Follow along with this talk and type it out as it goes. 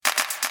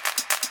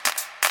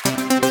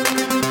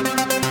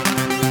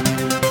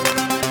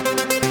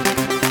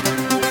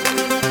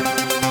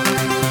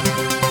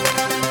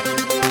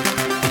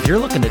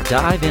looking to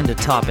dive into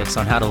topics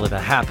on how to live a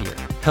happier,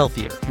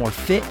 healthier, more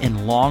fit,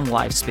 and long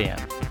lifespan,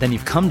 then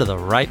you've come to the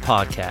right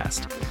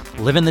podcast.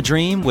 Living the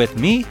Dream with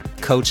me,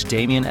 Coach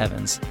Damian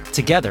Evans.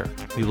 Together,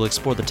 we will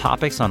explore the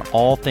topics on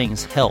all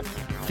things health,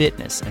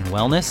 fitness, and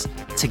wellness.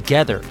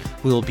 Together,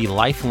 we will be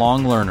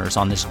lifelong learners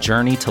on this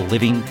journey to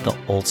living the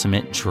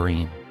ultimate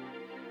dream.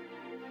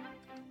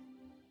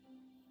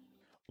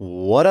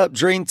 What up,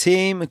 Dream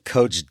Team?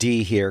 Coach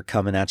D here,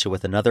 coming at you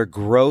with another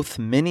growth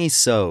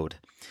mini-sode.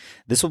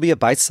 This will be a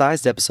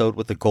bite-sized episode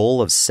with the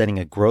goal of setting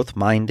a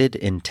growth-minded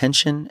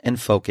intention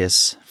and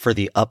focus for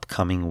the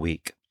upcoming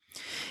week.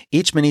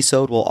 Each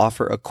mini-sode will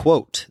offer a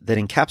quote that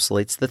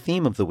encapsulates the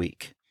theme of the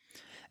week.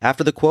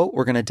 After the quote,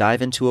 we're going to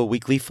dive into a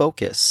weekly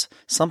focus,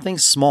 something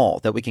small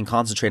that we can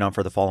concentrate on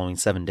for the following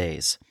 7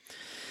 days,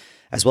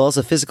 as well as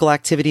a physical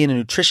activity and a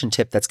nutrition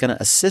tip that's going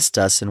to assist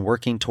us in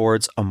working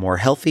towards a more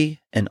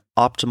healthy and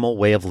optimal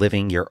way of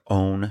living your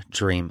own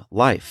dream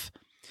life.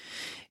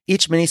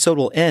 Each minisode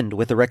will end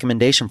with a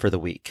recommendation for the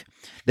week.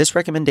 This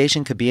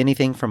recommendation could be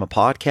anything from a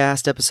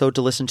podcast episode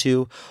to listen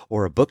to,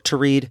 or a book to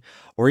read,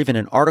 or even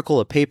an article,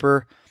 a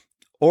paper,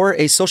 or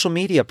a social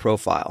media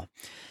profile.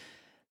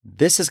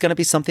 This is going to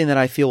be something that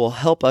I feel will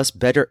help us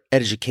better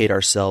educate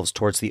ourselves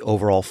towards the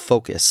overall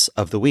focus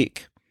of the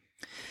week.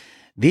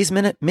 These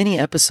mini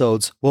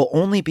episodes will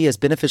only be as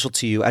beneficial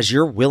to you as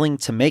you're willing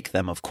to make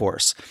them, of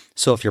course.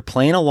 So if you're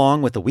playing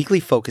along with the weekly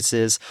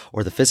focuses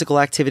or the physical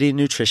activity and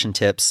nutrition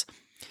tips,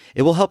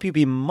 it will help you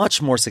be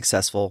much more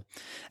successful,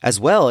 as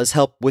well as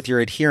help with your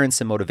adherence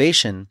and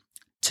motivation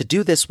to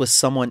do this with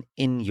someone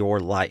in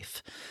your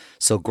life.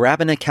 So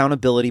grab an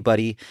accountability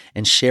buddy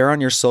and share on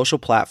your social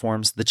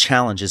platforms the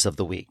challenges of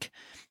the week.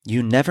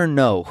 You never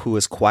know who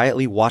is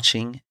quietly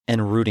watching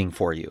and rooting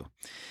for you.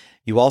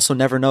 You also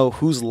never know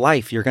whose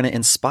life you're going to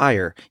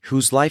inspire,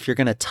 whose life you're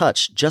going to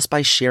touch just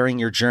by sharing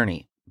your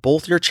journey,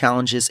 both your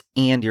challenges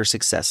and your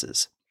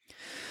successes.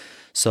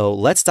 So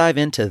let's dive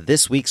into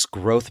this week's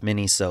growth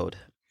mini-sode.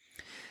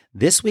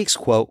 This week's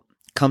quote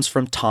comes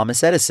from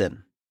Thomas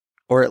Edison,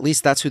 or at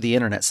least that's who the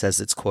internet says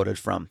it's quoted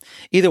from.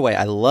 Either way,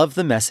 I love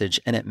the message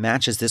and it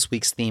matches this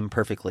week's theme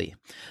perfectly.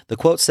 The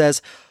quote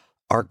says,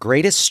 "Our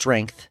greatest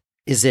strength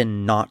is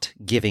in not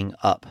giving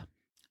up.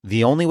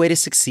 The only way to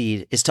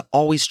succeed is to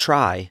always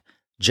try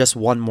just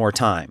one more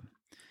time."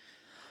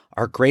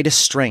 Our greatest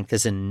strength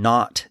is in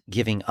not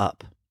giving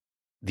up.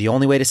 The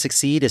only way to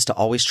succeed is to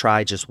always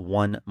try just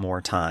one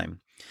more time.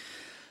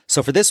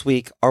 So for this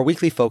week, our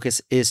weekly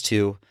focus is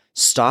to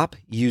stop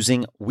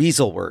using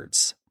weasel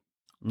words.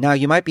 Now,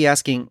 you might be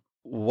asking,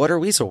 what are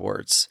weasel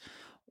words?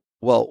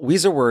 Well,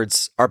 weasel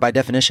words are by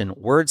definition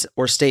words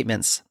or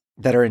statements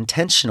that are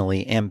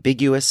intentionally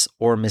ambiguous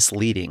or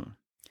misleading.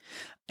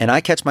 And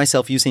I catch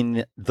myself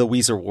using the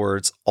weasel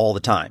words all the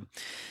time.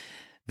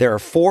 There are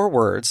 4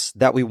 words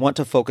that we want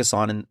to focus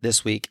on in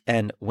this week,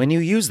 and when you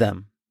use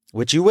them,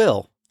 which you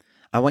will,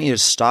 I want you to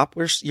stop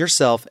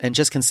yourself and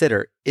just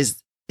consider,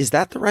 is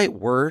that the right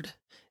word?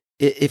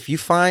 If you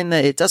find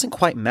that it doesn't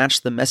quite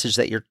match the message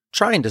that you're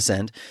trying to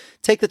send,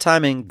 take the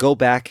time and go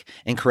back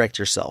and correct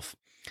yourself.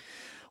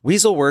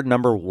 Weasel word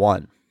number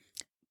 1,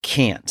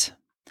 can't.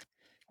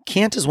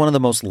 Can't is one of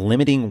the most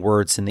limiting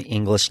words in the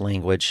English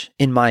language,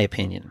 in my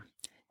opinion.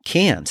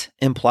 Can't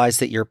implies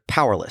that you're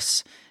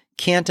powerless.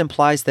 Can't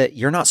implies that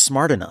you're not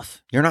smart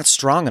enough, you're not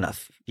strong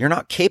enough, you're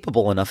not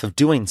capable enough of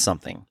doing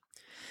something.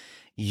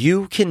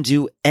 You can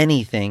do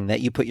anything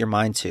that you put your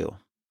mind to.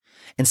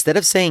 Instead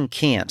of saying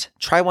can't,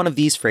 try one of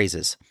these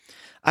phrases.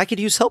 I could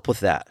use help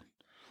with that.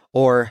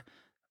 Or,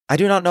 I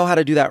do not know how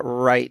to do that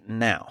right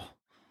now.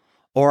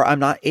 Or, I'm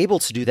not able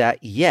to do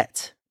that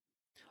yet.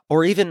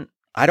 Or even,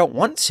 I don't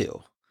want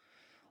to.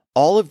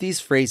 All of these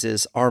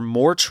phrases are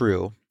more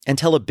true and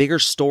tell a bigger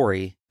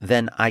story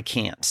than I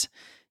can't.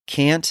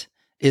 Can't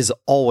is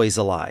always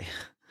a lie.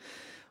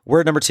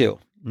 Word number 2,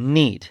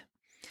 need.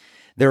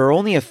 There are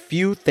only a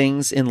few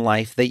things in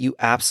life that you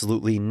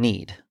absolutely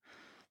need.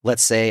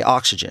 Let's say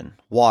oxygen,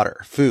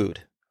 water,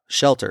 food,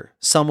 shelter.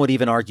 Some would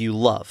even argue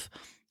love.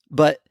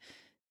 But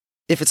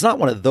if it's not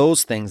one of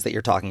those things that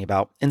you're talking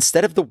about,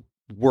 instead of the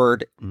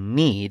word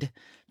need,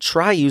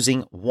 try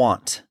using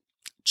want,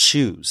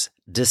 choose,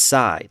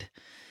 decide.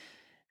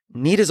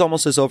 Need is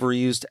almost as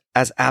overused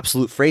as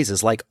absolute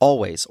phrases like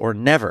always or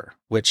never,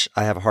 which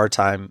I have a hard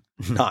time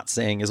not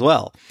saying as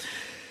well.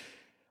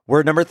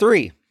 Word number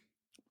 3.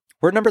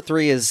 Word number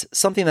 3 is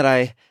something that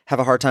I have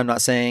a hard time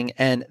not saying,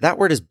 and that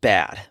word is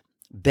bad.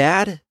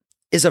 Bad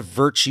is a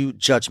virtue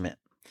judgment.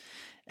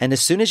 And as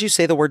soon as you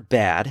say the word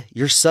bad,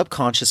 your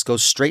subconscious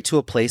goes straight to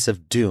a place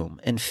of doom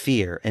and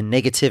fear and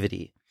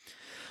negativity.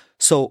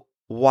 So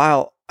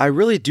while I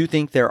really do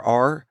think there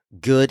are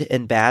good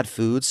and bad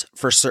foods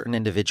for certain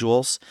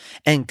individuals,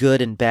 and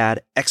good and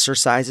bad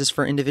exercises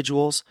for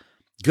individuals,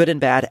 good and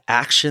bad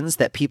actions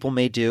that people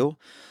may do,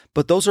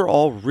 but those are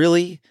all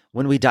really,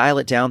 when we dial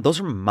it down, those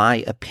are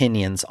my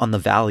opinions on the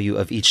value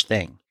of each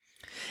thing.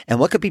 And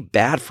what could be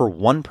bad for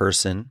one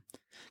person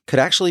could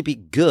actually be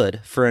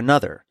good for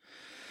another.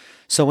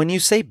 So when you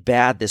say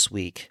bad this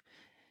week,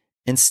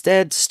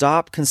 instead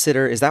stop,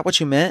 consider, is that what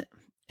you meant?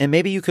 And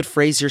maybe you could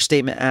phrase your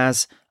statement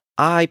as,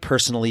 I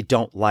personally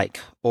don't like,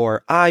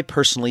 or I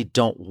personally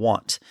don't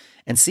want,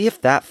 and see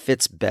if that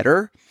fits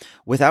better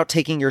without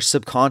taking your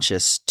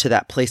subconscious to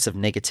that place of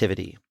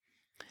negativity.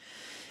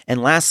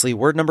 And lastly,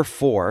 word number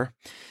 4,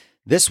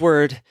 this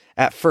word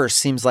at first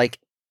seems like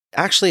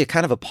actually a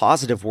kind of a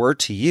positive word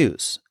to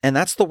use, and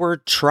that's the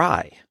word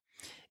try.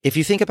 If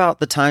you think about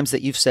the times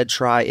that you've said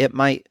try, it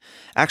might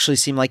actually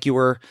seem like you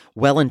were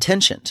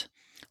well-intentioned.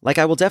 Like,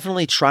 I will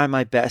definitely try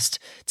my best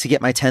to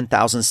get my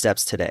 10,000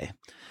 steps today.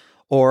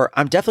 Or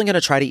I'm definitely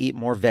going to try to eat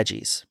more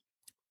veggies.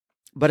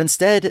 But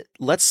instead,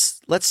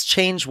 let's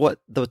change what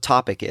the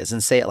topic is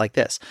and say it like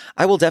this.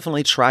 I will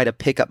definitely try to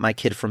pick up my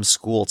kid from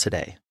school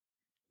today.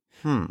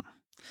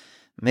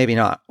 Maybe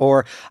not.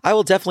 Or I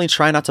will definitely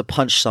try not to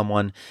punch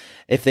someone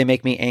if they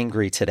make me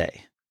angry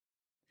today.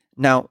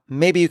 Now,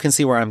 maybe you can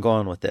see where I'm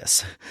going with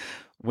this.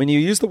 When you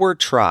use the word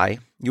try,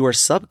 you are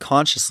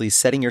subconsciously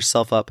setting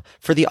yourself up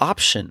for the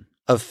option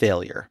of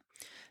failure.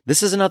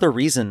 This is another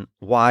reason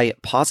why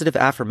positive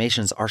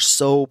affirmations are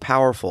so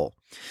powerful,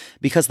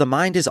 because the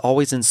mind is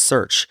always in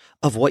search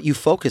of what you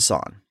focus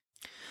on.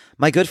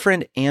 My good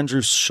friend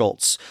Andrew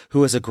Schultz,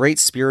 who is a great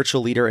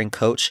spiritual leader and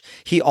coach,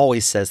 he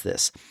always says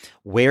this: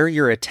 where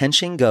your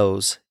attention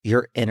goes,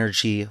 your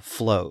energy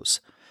flows.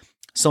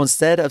 So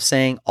instead of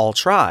saying, I'll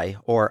try,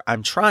 or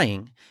I'm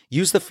trying,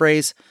 use the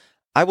phrase,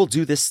 I will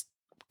do this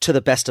to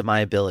the best of my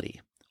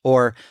ability,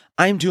 or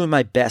I'm doing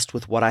my best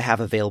with what I have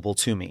available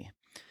to me,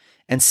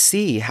 and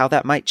see how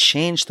that might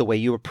change the way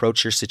you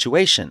approach your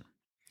situation.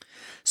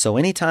 So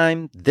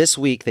anytime this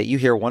week that you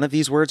hear one of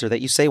these words or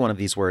that you say one of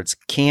these words,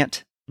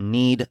 can't,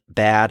 need,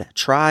 bad,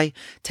 try,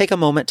 take a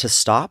moment to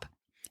stop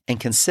and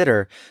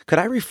consider, could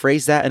I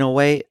rephrase that in a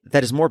way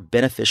that is more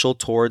beneficial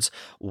towards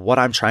what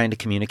I'm trying to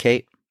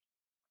communicate?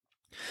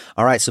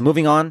 All right, so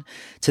moving on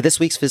to this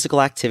week's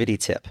physical activity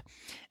tip.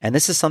 And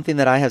this is something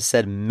that I have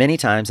said many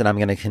times, and I'm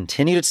going to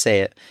continue to say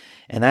it,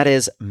 and that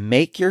is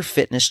make your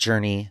fitness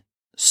journey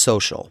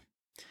social.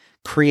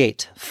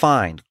 Create,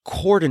 find,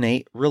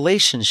 coordinate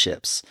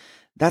relationships.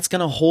 That's going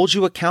to hold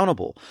you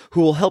accountable,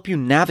 who will help you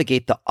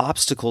navigate the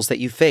obstacles that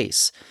you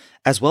face,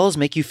 as well as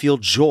make you feel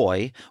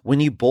joy when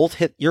you both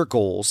hit your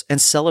goals and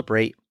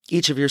celebrate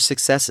each of your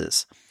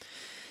successes.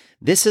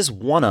 This is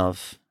one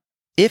of,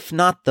 if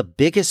not the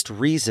biggest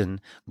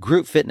reason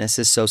group fitness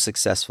is so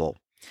successful.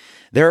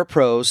 There are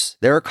pros,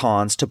 there are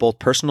cons to both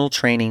personal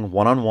training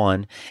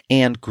one-on-one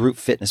and group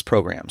fitness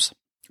programs.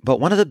 But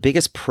one of the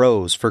biggest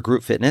pros for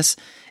group fitness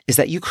is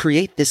that you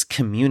create this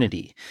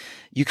community.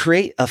 You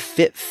create a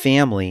fit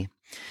family.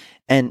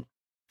 And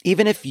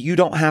even if you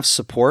don't have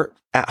support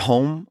at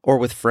home or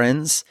with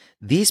friends,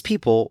 these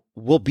people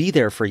will be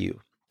there for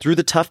you through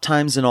the tough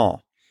times and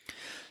all.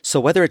 So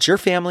whether it's your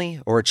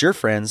family or it's your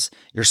friends,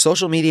 your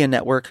social media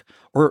network,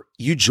 or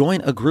you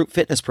join a group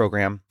fitness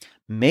program,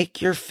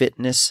 make your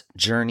fitness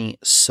journey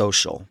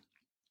social.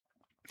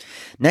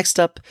 Next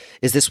up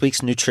is this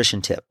week's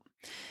nutrition tip.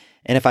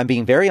 And if I'm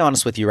being very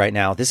honest with you right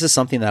now, this is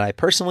something that I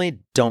personally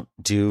don't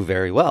do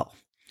very well.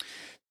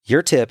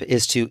 Your tip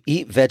is to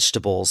eat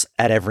vegetables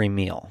at every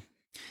meal.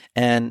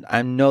 And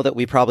I know that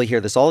we probably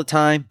hear this all the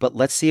time, but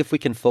let's see if we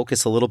can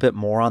focus a little bit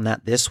more on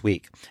that this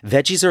week.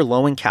 Veggies are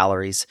low in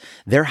calories,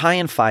 they're high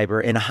in fiber,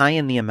 and high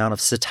in the amount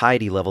of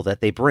satiety level that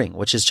they bring,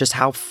 which is just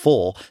how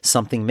full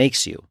something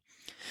makes you.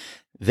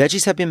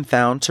 Veggies have been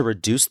found to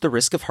reduce the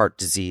risk of heart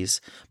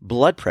disease,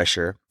 blood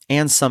pressure,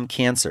 and some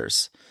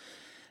cancers.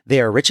 They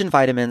are rich in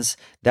vitamins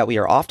that we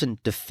are often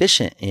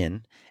deficient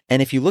in.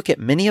 And if you look at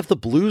many of the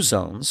blue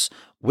zones,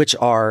 which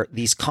are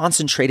these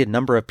concentrated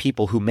number of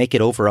people who make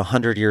it over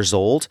 100 years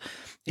old,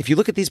 if you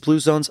look at these blue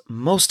zones,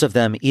 most of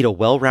them eat a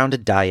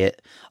well-rounded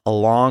diet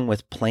along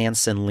with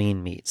plants and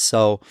lean meats.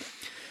 So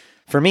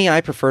for me, I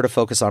prefer to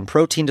focus on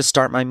protein to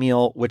start my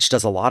meal, which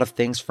does a lot of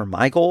things for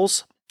my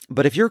goals.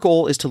 But if your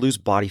goal is to lose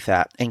body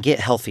fat and get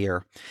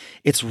healthier,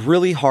 it's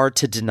really hard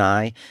to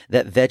deny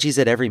that veggies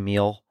at every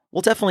meal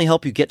will definitely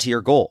help you get to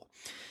your goal.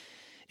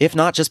 If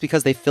not just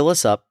because they fill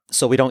us up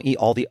so we don't eat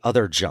all the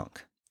other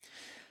junk.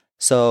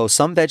 So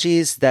some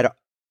veggies that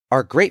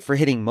are great for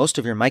hitting most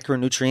of your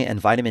micronutrient and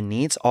vitamin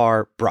needs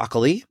are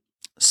broccoli,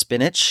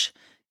 spinach,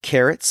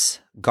 carrots,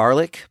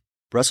 garlic,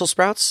 Brussels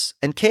sprouts,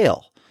 and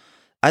kale.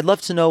 I'd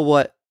love to know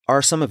what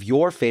are some of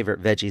your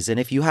favorite veggies, and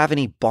if you have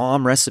any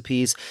bomb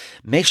recipes,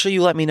 make sure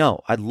you let me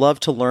know. I'd love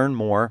to learn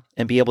more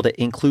and be able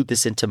to include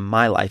this into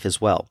my life as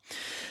well,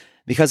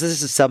 because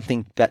this is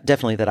something that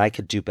definitely that I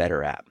could do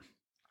better at.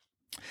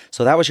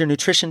 So that was your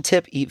nutrition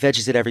tip, eat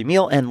veggies at every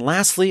meal. And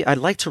lastly, I'd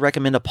like to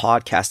recommend a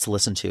podcast to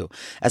listen to,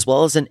 as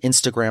well as an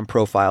Instagram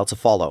profile to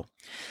follow.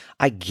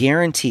 I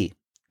guarantee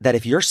that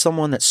if you're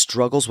someone that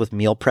struggles with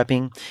meal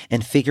prepping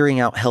and figuring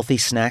out healthy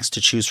snacks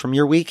to choose from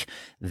your week,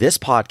 this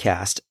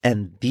podcast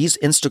and these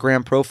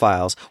Instagram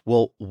profiles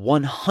will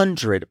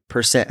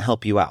 100%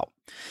 help you out.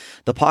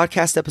 The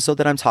podcast episode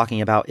that I'm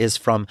talking about is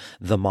from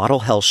the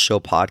Model Health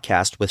Show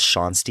podcast with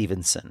Shawn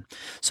Stevenson.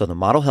 So the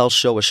Model Health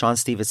Show with Shawn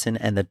Stevenson,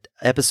 and the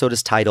episode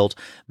is titled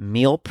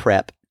Meal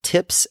Prep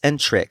tips and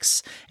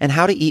tricks and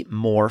how to eat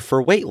more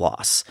for weight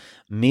loss.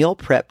 Meal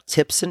prep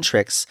tips and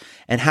tricks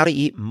and how to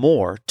eat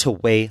more to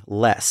weigh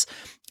less.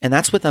 And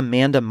that's with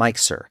Amanda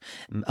Meixer.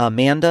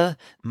 Amanda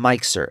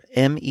Meixer,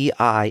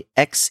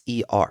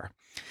 Meixer.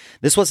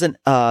 This was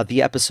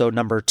the episode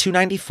number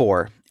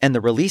 294, and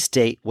the release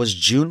date was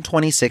June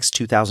 26,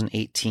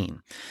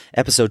 2018.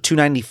 Episode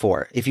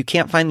 294. If you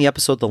can't find the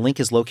episode, the link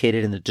is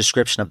located in the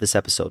description of this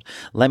episode.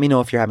 Let me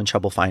know if you're having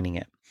trouble finding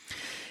it.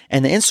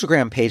 And the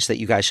Instagram page that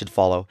you guys should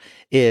follow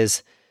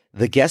is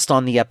the guest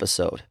on the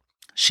episode.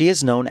 She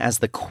is known as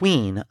the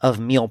Queen of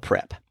Meal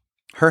Prep.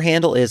 Her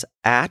handle is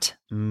at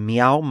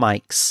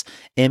Meowmix,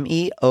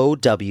 Meowmix.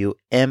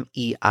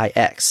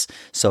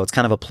 So it's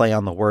kind of a play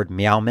on the word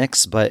Meow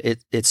Mix, but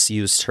it's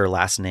used her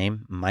last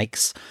name,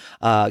 Mix.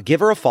 Give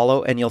her a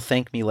follow and you'll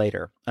thank me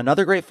later.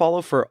 Another great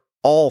follow for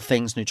all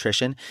things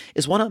nutrition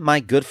is one of my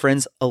good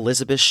friends,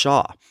 Elizabeth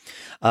Shaw.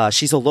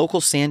 She's a local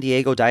San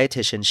Diego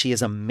dietitian. She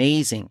is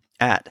amazing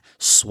at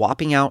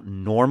swapping out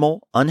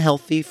normal,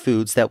 unhealthy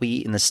foods that we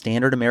eat in the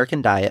standard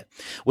American diet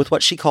with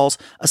what she calls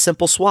a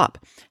simple swap,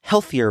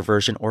 healthier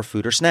version or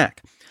food or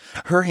snack.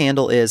 Her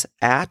handle is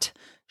at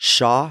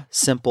Shaw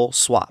Simple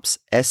Swaps,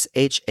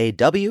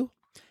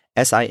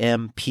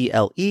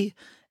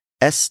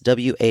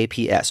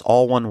 SHAWSIMPLESWAPS,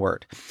 all one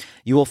word.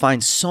 You will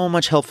find so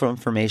much helpful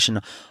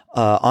information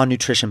on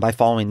nutrition by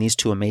following these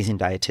two amazing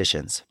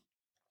dietitians.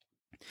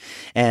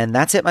 And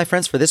that's it, my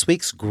friends, for this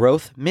week's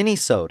Growth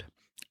Minisode.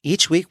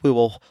 Each week, we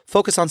will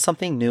focus on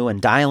something new and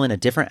dial in a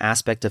different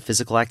aspect of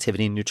physical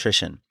activity and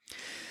nutrition.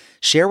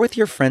 Share with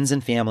your friends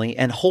and family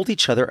and hold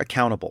each other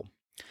accountable.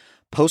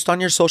 Post on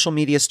your social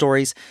media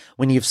stories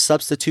when you've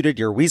substituted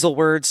your weasel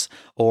words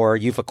or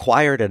you've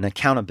acquired an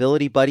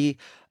accountability buddy,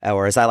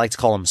 or as I like to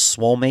call them,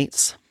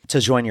 swolemates, to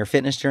join your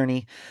fitness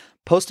journey.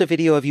 Post a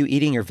video of you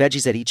eating your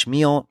veggies at each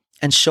meal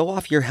and show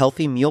off your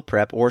healthy meal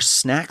prep or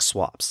snack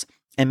swaps.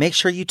 And make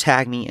sure you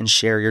tag me and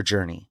share your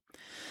journey.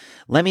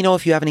 Let me know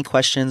if you have any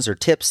questions or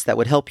tips that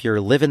would help your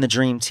Live in the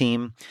Dream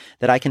team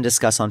that I can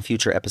discuss on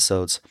future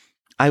episodes.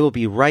 I will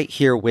be right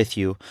here with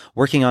you,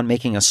 working on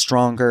making us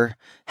stronger,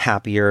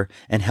 happier,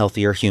 and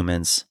healthier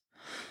humans.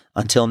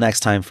 Until next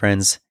time,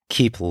 friends,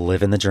 keep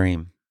living the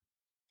dream.